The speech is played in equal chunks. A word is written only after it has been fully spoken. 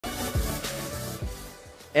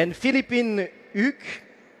and Philippine Huc,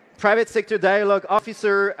 Private Sector Dialogue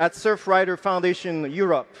Officer at Surfrider Foundation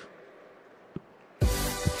Europe.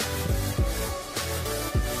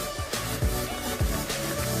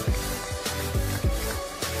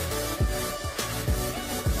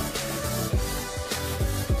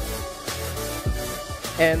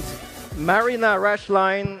 And Marina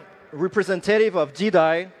Rashline, representative of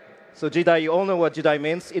GDI. So GDI, you all know what GDI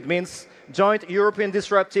means. It means Joint European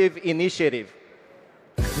Disruptive Initiative.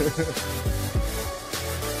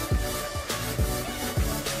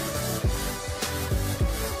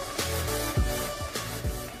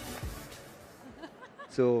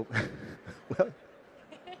 So, well.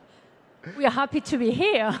 We are happy to be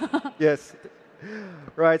here. Yes.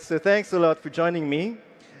 Right, so thanks a lot for joining me.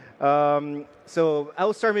 So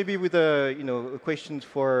I'll start maybe with a question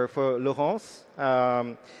for Laurence.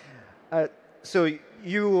 So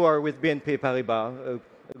you are with BNP Paribas,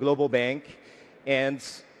 a global bank, and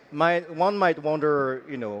one might wonder,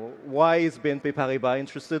 why is BNP Paribas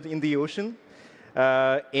interested in the ocean,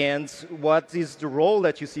 and what is the role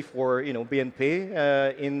that you see for BNP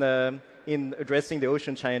in addressing the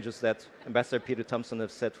ocean challenges that Ambassador Peter Thompson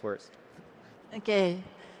has set for us? Okay,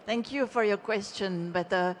 thank you for your question,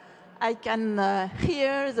 but I can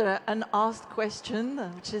hear the unasked question,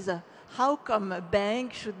 which is how come a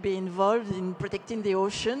bank should be involved in protecting the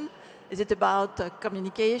ocean? Is it about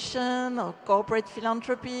communication or corporate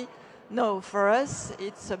philanthropy? No, for us,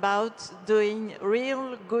 it's about doing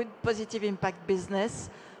real good positive impact business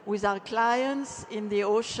with our clients in the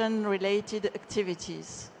ocean-related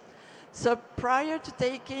activities. So prior to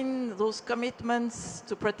taking those commitments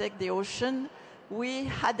to protect the ocean, we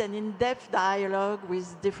had an in-depth dialogue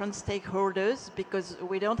with different stakeholders because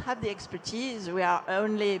we don't have the expertise, we are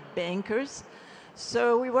only bankers.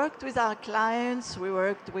 So we worked with our clients, we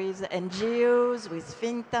worked with NGOs, with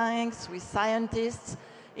think tanks, with scientists,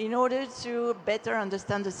 in order to better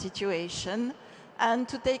understand the situation and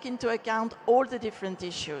to take into account all the different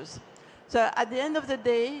issues. So at the end of the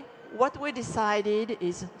day, what we decided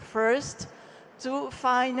is first, to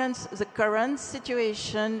finance the current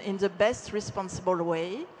situation in the best responsible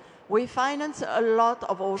way. We finance a lot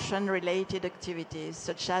of ocean-related activities,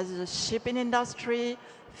 such as the shipping industry,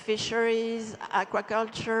 fisheries,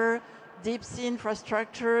 aquaculture, deep-sea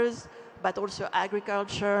infrastructures, but also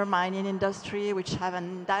agriculture, mining industry, which have a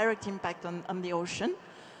direct impact on the ocean,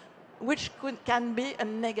 which can be a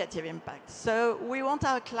negative impact. So we want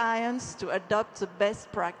our clients to adopt the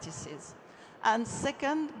best practices. And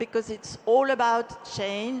second, because it's all about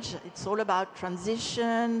change, it's all about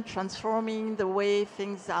transition, transforming the way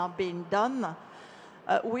things are being done,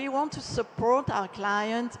 we want to support our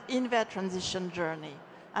clients in their transition journey.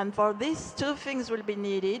 And for this, two things will be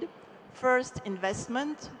needed. First,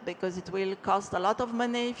 investment, because it will cost a lot of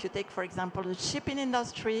money. If you take, for example, the shipping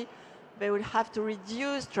industry, they will have to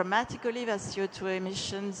reduce dramatically their CO2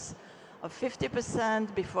 emissions of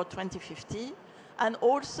 50% before 2050. And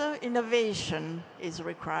also innovation is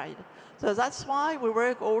required. So that's why we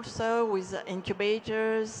work also with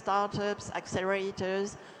incubators, startups,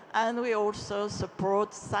 accelerators, and we also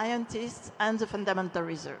support scientists and the fundamental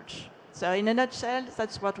research. So in a nutshell,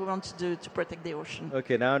 that's what we want to do to protect the ocean.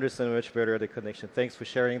 Okay, now I understand much better the connection. Thanks for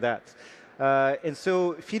sharing that. And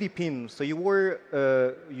so, Philippine, so you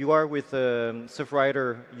are with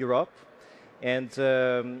Surfrider Europe, and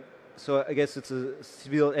so I guess it's a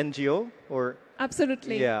civil NGO, or?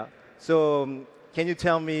 Absolutely. Yeah. So can you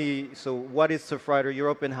tell me, so what is Surfrider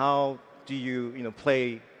Europe and how do you,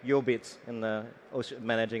 play your bit in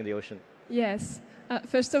managing the ocean? Yes.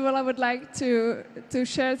 First of all, I would like to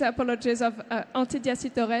share the apologies of Antidiasi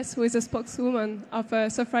Torres, who is a spokeswoman of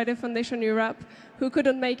Surfrider Foundation Europe, who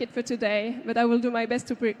couldn't make it for today, but I will do my best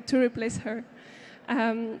to replace her.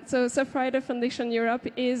 So Surfrider Foundation Europe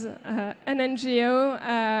is an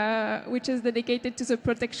NGO which is dedicated to the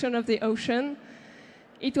protection of the ocean.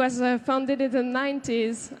 It was founded in the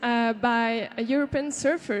 90s by European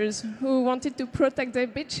surfers who wanted to protect their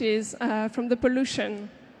beaches from the pollution.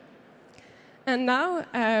 And now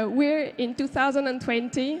we're in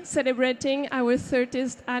 2020 celebrating our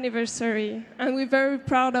 30th anniversary, and we're very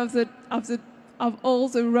proud of all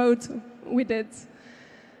the roads we did.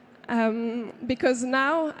 Because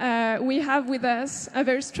now we have with us a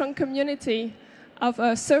very strong community of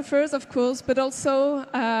surfers, of course, but also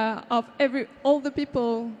of all the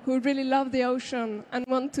people who really love the ocean and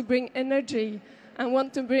want to bring energy and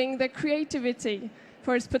want to bring their creativity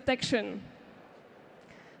for its protection.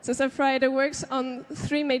 So Surfrider works on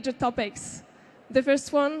three major topics. The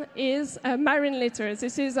first one is marine litter.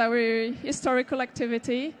 This is our historical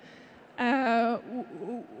activity.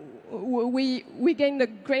 we gained a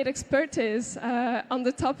great expertise on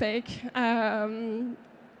the topic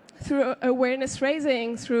through awareness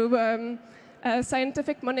raising, through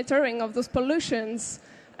scientific monitoring of those pollutions,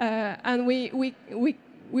 and we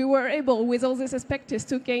were able, with all this expertise,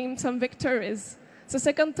 to gain some victories. The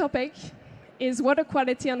second topic is water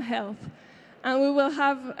quality and health. And we will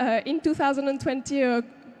have, in 2020,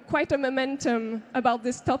 quite a momentum about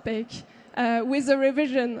this topic with the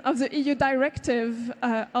revision of the EU directive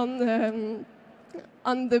on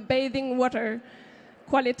the bathing water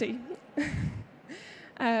quality.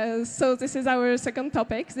 So this is our second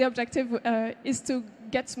topic. The objective is to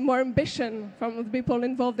get more ambition from the people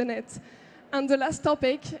involved in it. And the last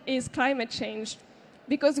topic is climate change,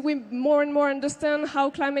 because we more and more understand how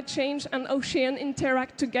climate change and ocean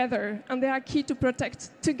interact together, and they are key to protect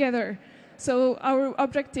together. So our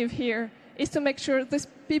objective here is to make sure these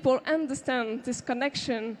people understand this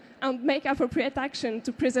connection and make appropriate action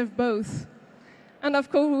to preserve both. And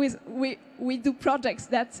of course, we do projects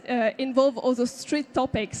that involve all those street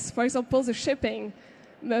topics, for example, the shipping,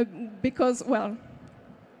 because, well,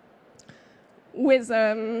 with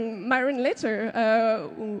marine litter,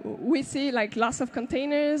 we see like loss of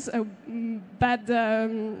containers, bad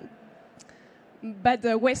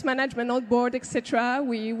waste management on board, etc.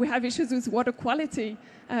 We have issues with water quality,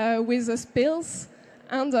 with the spills,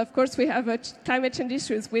 and of course we have climate change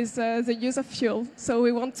issues with the use of fuel. So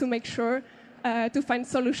we want to make sure to find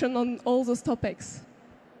solution on all those topics.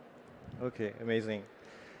 Okay, amazing.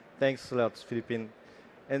 Thanks a lot, Philippine.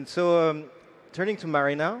 And so, turning to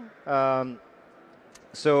Mari now.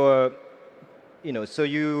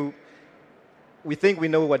 We think we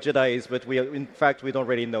know what JEDI is, but in fact, we don't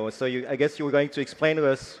really know. So I guess you were going to explain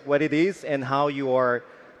to us what it is and how you are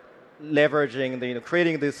leveraging,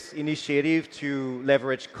 creating this initiative to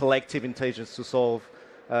leverage collective intelligence to solve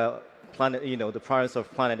the problems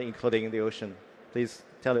of planet, including the ocean. Please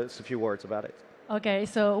tell us a few words about it. Okay,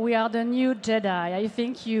 so we are the new Jedi. I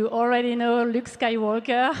think you already know Luke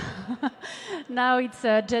Skywalker. Now it's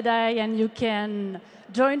a Jedi, and you can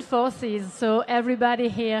join forces, so everybody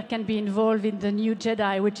here can be involved in the new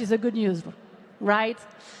Jedi, which is a good news, right?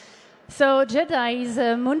 So JEDI is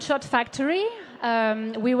a moonshot factory.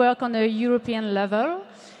 We work on a European level,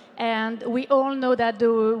 and we all know that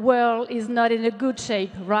the world is not in a good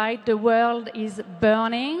shape, right? The world is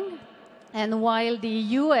burning, and while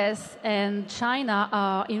the US and China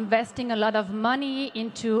are investing a lot of money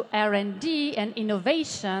into R&D and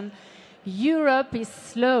innovation, Europe is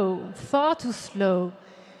slow, far too slow.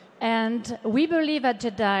 And we believe at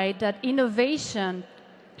JEDI that innovation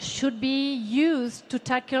should be used to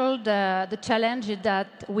tackle the challenges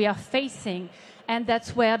that we are facing. And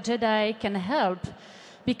that's where JEDI can help,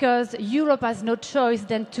 because Europe has no choice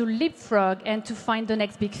than to leapfrog and to find the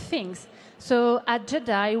next big things. So at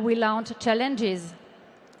JEDI, we launch challenges.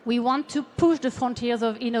 We want to push the frontiers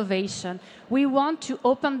of innovation. We want to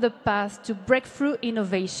open the path to breakthrough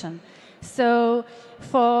innovation. So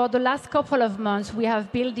for the last couple of months, we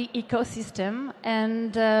have built the ecosystem,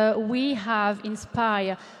 and we have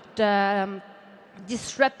inspired the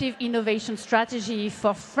disruptive innovation strategy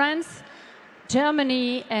for France,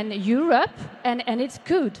 Germany, and Europe, and it's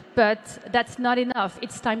good, but that's not enough.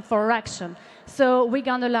 It's time for action. So we're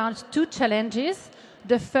going to launch 2 challenges.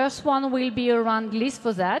 The first one will be around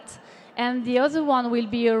glyphosate, and the other one will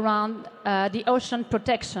be around the ocean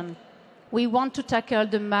protection. We want to tackle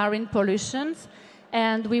the marine pollutions,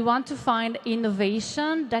 and we want to find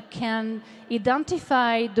innovation that can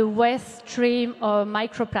identify the waste stream of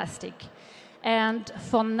microplastic. And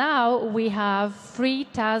for now, we have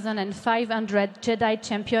 3,500 JEDI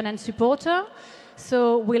champions and supporters.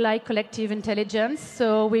 So we like collective intelligence.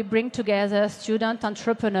 So we bring together student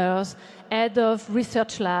entrepreneurs, head of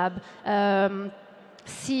research lab,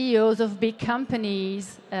 CEOs of big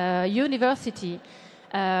companies, university.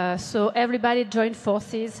 So everybody join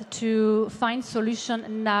forces to find solutions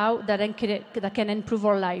now that can improve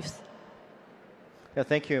our lives. Yeah,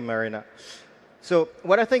 thank you, Marina. So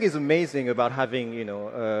what I think is amazing about having,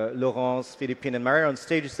 Laurence, Philippine, and Maria on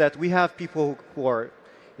stage is that we have people who are,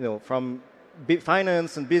 from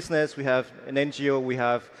finance and business. We have an NGO. We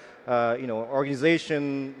have,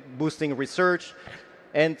 organization boosting research,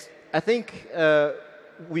 and I think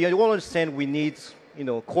we all understand we need,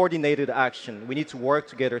 coordinated action. We need to work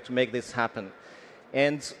together to make this happen,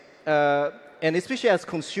 and especially as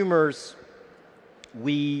consumers.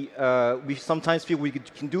 We sometimes feel we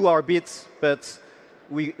can do our bits, but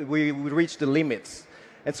we reach the limits.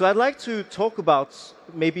 And so I'd like to talk about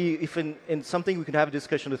maybe if in something we can have a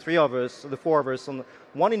discussion, the 4 of us, on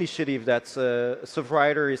one initiative that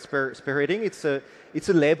Surfrider is spearheading. It's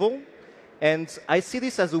a label, And I see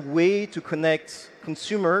this as a way to connect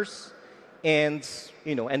consumers and,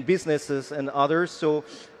 and businesses and others. So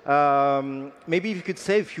maybe if you could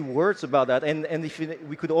say a few words about that, and if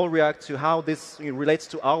we could all react to how this relates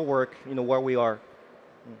to our work, where we are.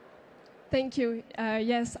 Thank you.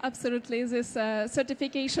 Yes, absolutely. This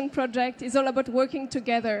certification project is all about working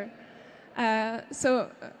together.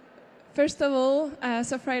 First of all,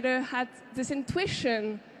 Surfrider had this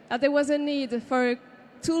intuition that there was a need for a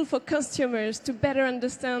tool for consumers to better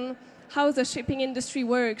understand how the shipping industry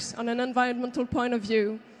works on an environmental point of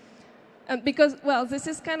view. Because, well, this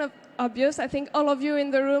is kind of obvious. I think all of you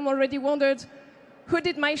in the room already wondered, who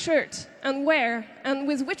did my shirt, and where, and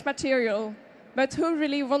with which material? But who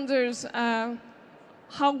really wonders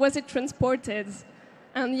how was it transported?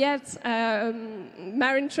 And yet,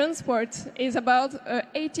 marine transport is about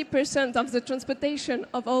 80% of the transportation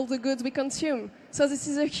of all the goods we consume. So this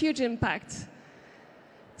is a huge impact.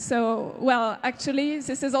 So, well, actually,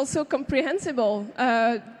 this is also comprehensible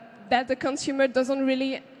that the consumer doesn't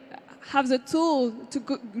really have the tool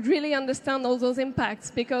to really understand all those impacts,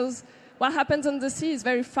 because what happens on the sea is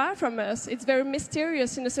very far from us. It's very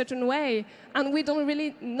mysterious in a certain way, and we don't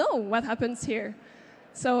really know what happens here.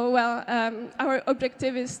 So, well, our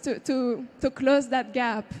objective is to close that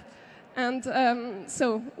gap. And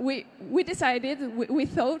so we decided, we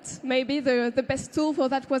thought maybe the best tool for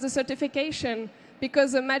that was a certification,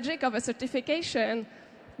 because the magic of a certification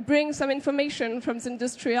brings some information from the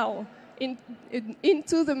industrial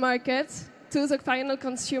into the market, to the final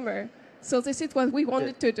consumer. So this is what we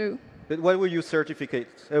wanted to do. But what will you certificate?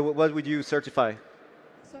 What would you certify?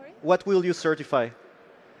 Sorry? What will you certify?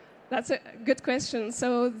 That's a good question.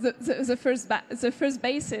 So the first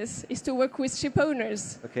basis is to work with ship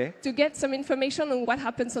owners, okay, to get some information on what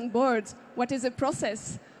happens on board, what is the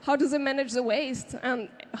process, how do they manage the waste, and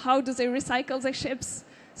how do they recycle their ships.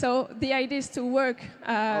 So the idea is to work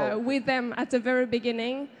with them at the very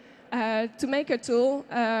beginning to make a tool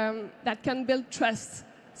that can build trust.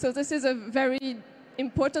 So this is a very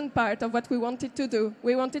important part of what we wanted to do.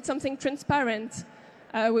 We wanted something transparent.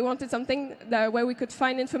 We wanted something where we could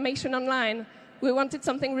find information online. We wanted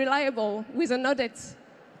something reliable with an audit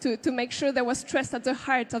to make sure there was trust at the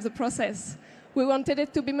heart of the process. We wanted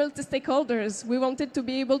it to be multi-stakeholders. We wanted to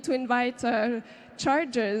be able to invite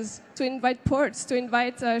chargers, to invite ports, to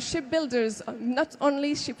invite shipbuilders, not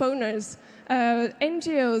only ship owners,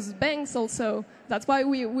 NGOs, banks also. That's why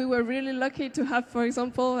we were really lucky to have, for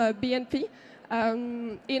example, BNP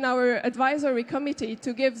in our advisory committee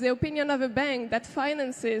to give the opinion of a bank that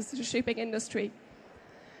finances the shipping industry.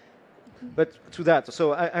 But to that,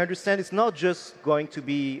 so I understand it's not just going to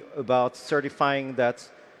be about certifying that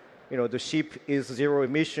the ship is zero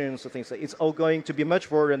emissions or things like that. It's all going to be much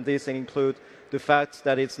more than this and include the fact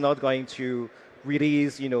that it's not going to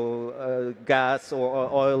release gas or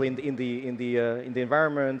oil in the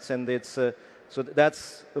environment, and it's so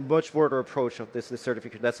that's a much broader approach of this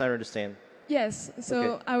certificate. That's I understand. Yes, so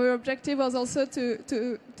okay. Our objective was also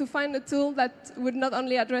to find a tool that would not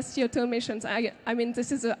only address CO2 emissions. I mean,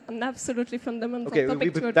 this is an absolutely fundamental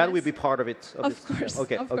topic to address. That will be part of it. Of course,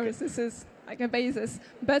 okay, of course, this is like a basis.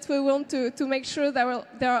 But we want to make sure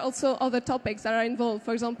that there are also other topics that are involved.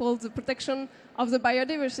 For example, the protection of the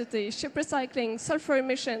biodiversity, ship recycling, sulfur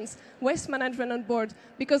emissions, waste management on board,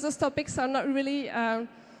 because those topics are not really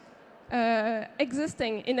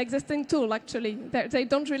existing tool, actually. They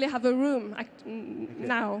don't really have a room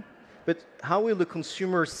now. But how will the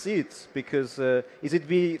consumer see it? Because is it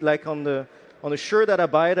be like on the shirt that I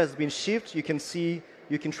buy that has been shipped, you can see,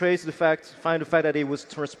 you can trace the fact, find the fact that it was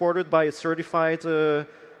transported by a certified,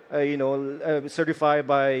 certified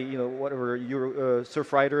by whatever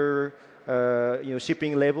Surfrider,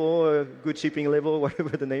 shipping label, good shipping label,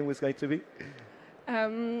 whatever the name was going to be.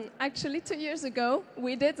 Actually, 2 years ago,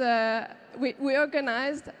 we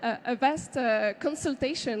organized a vast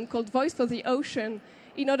consultation called Voice for the Ocean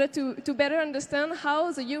in order to better understand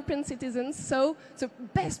how the European citizens saw the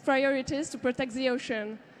best priorities to protect the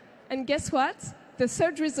ocean. And guess what? The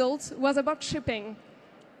third result was about shipping.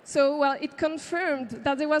 So, well, it confirmed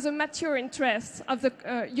that there was a mature interest of the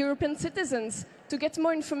European citizens to get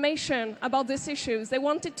more information about these issues. They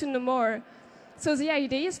wanted to know more. So the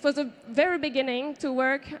idea is, for the very beginning, to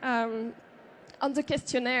work on the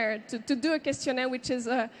questionnaire, to do a questionnaire which is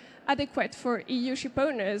adequate for EU ship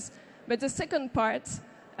owners. But the second part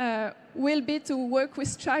will be to work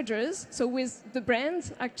with chargers, so with the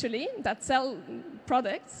brands, actually, that sell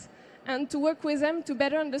products, and to work with them to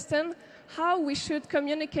better understand how we should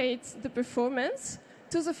communicate the performance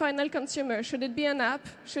to the final consumer. Should it be an app?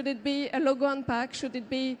 Should it be a logo on pack? Should it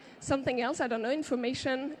be something else? I don't know,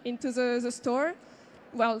 information into the store?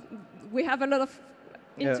 well, we have a lot of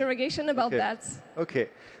interrogation about that. Okay,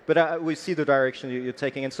 but we see the direction you're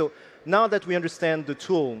taking. And so now that we understand the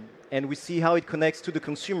tool and we see how it connects to the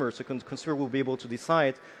consumer, so the consumer will be able to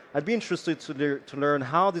decide, I'd be interested to learn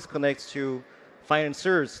how this connects to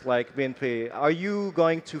financiers like BNP. Are you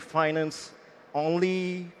going to finance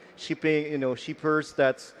only shipping, shippers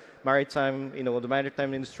that maritime, the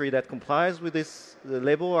maritime industry that complies with this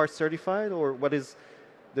label are certified, or what is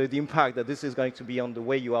the impact that this is going to be on the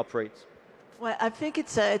way you operate? Well, I think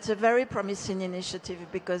it's a very promising initiative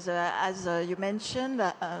because, as you mentioned,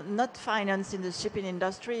 not finance in the shipping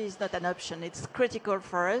industry is not an option. It's critical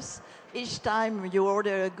for us. Each time you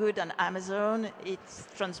order a good on Amazon, it's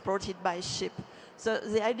transported by ship. So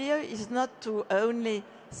the idea is not to only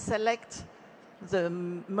select the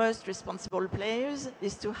most responsible players,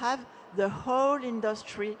 is to have the whole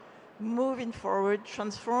industry moving forward,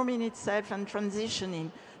 transforming itself and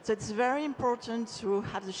transitioning. So it's very important to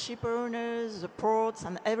have the ship owners, the ports,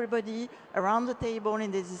 and everybody around the table in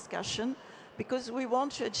this discussion, because we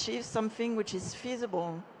want to achieve something which is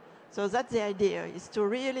feasible. So that's the idea, is to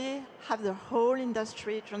really have the whole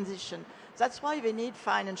industry transition. That's why we need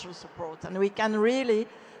financial support, and we can really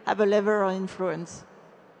have a lever of influence.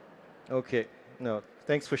 Okay, no,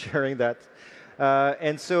 thanks for sharing that.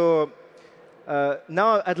 And so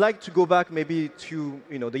now I'd like to go back maybe to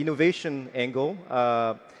the innovation angle.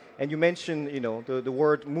 And you mentioned the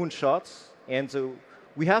word moonshots, and so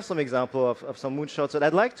we have some example of some moonshots. And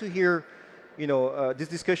I'd like to hear, this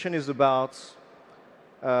discussion is about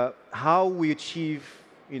how we achieve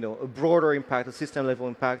a broader impact, a system level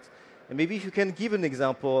impact. And maybe if you can give an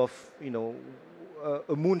example of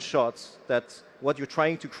a moonshot, that what you're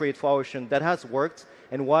trying to create for ocean that has worked,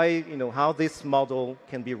 and why how this model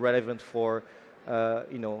can be relevant for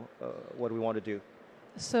what we want to do.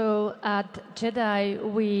 So at JEDI,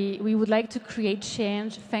 we would like to create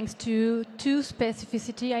change thanks to two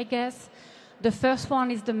specificity, I guess. The first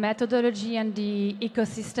one is the methodology and the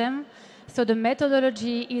ecosystem. So the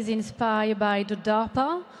methodology is inspired by the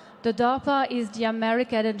DARPA. The DARPA is the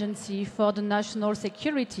American Agency for the National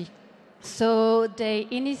Security. So they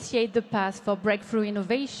initiate the path for breakthrough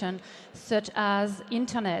innovation, such as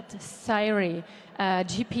internet, Siri,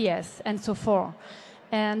 GPS, and so forth.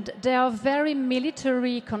 And they are very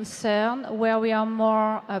military concerned, where we are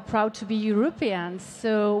more proud to be Europeans.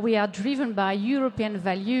 So we are driven by European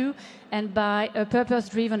value and by a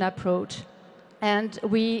purpose-driven approach. And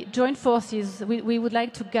we join forces. We would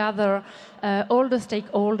like to gather all the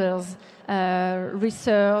stakeholders,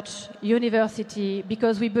 research, university,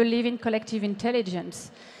 because we believe in collective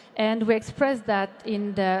intelligence. And we express that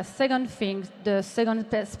in the second thing, the second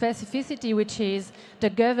specificity, which is the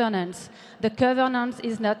governance. The governance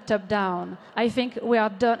is not top-down. I think we are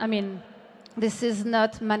done. This is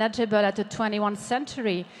not manageable at the 21st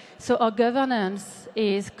century. So our governance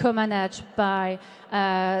is co-managed by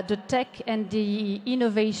the tech and the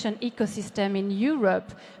innovation ecosystem in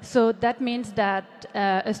Europe. So that means that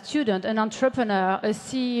a student, an entrepreneur, a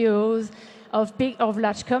CEO of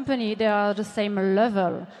large company, they are the same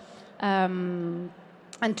level. And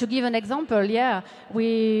to give an example,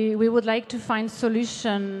 we would like to find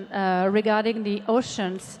solution regarding the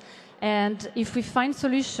oceans. And if we find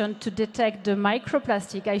solution to detect the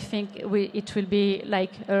microplastic, I think it will be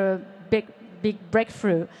like a big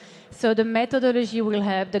breakthrough. So the methodology will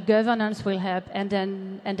help, the governance will help, and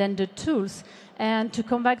then the tools. And to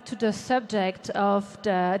come back to the subject of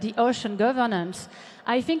the ocean governance,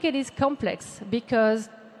 I think it is complex because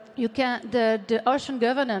the ocean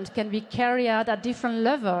governance can be carried out at different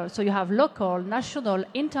levels. So you have local, national,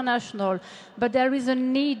 international, but there is a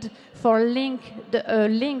need for a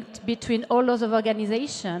link between all those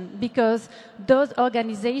organizations, because those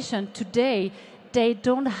organizations today, they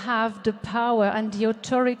don't have the power and the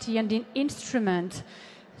authority and the instrument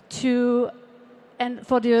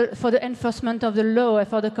for the enforcement of the law and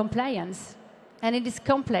for the compliance. And it is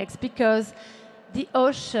complex because the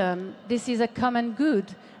ocean, this is a common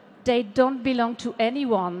good. They don't belong to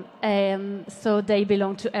anyone, so they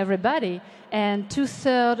belong to everybody. And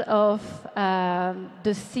 2/3 of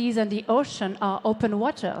the seas and the ocean are open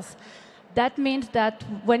waters. That means that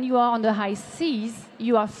when you are on the high seas,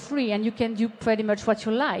 you are free and you can do pretty much what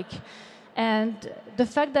you like. And the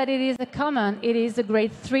fact that it is a common, it is a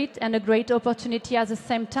great threat and a great opportunity at the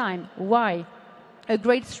same time. Why? A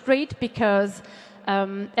great threat because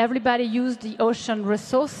everybody uses the ocean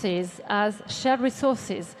resources as shared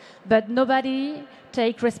resources, but nobody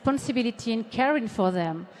takes responsibility in caring for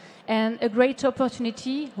them. And a great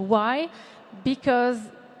opportunity, why? Because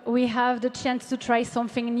we have the chance to try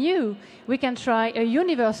something new. We can try a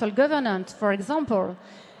universal governance, for example.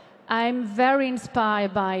 I'm very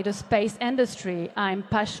inspired by the space industry. I'm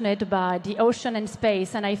passionate about the ocean and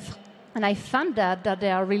space, and I found that they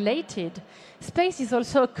are related. Space is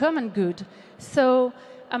also a common good. So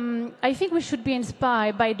I think we should be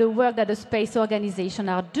inspired by the work that the space organizations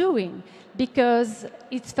are doing, because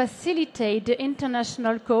it facilitates the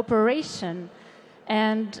international cooperation.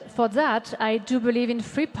 And for that, I do believe in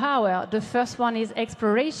three powers. The first one is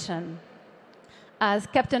exploration. As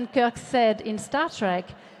Captain Kirk said in Star Trek,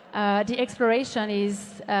 the exploration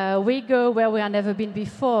is we go where we have never been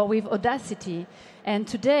before with audacity. And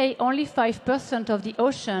today, only 5% of the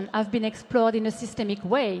ocean have been explored in a systemic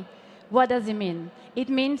way. What does it mean? It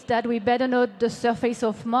means that we better know the surface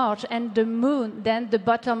of Mars and the moon than the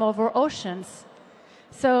bottom of our oceans.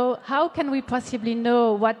 So how can we possibly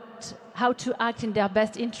know how to act in their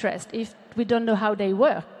best interest if we don't know how they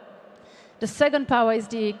work? The second power is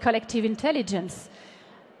the collective intelligence.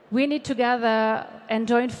 We need to gather and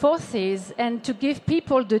join forces and to give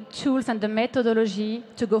people the tools and the methodology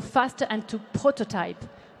to go faster and to prototype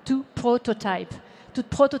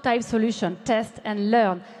solution, test and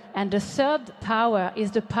learn. And the third power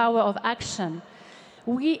is the power of action.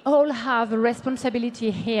 We all have a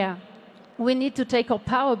responsibility here. We need to take our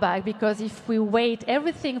power back, because if we wait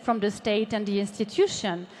everything from the state and the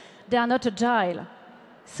institution, they are not agile.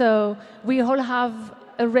 So we all have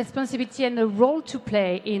a responsibility and a role to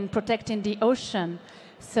play in protecting the ocean.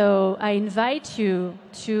 So I invite you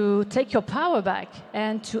to take your power back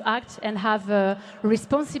and to act and have a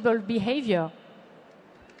responsible behavior.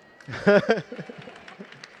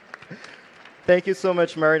 Thank you so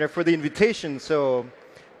much, Marina, for the invitation. So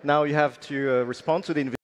now you have to respond to the invitation.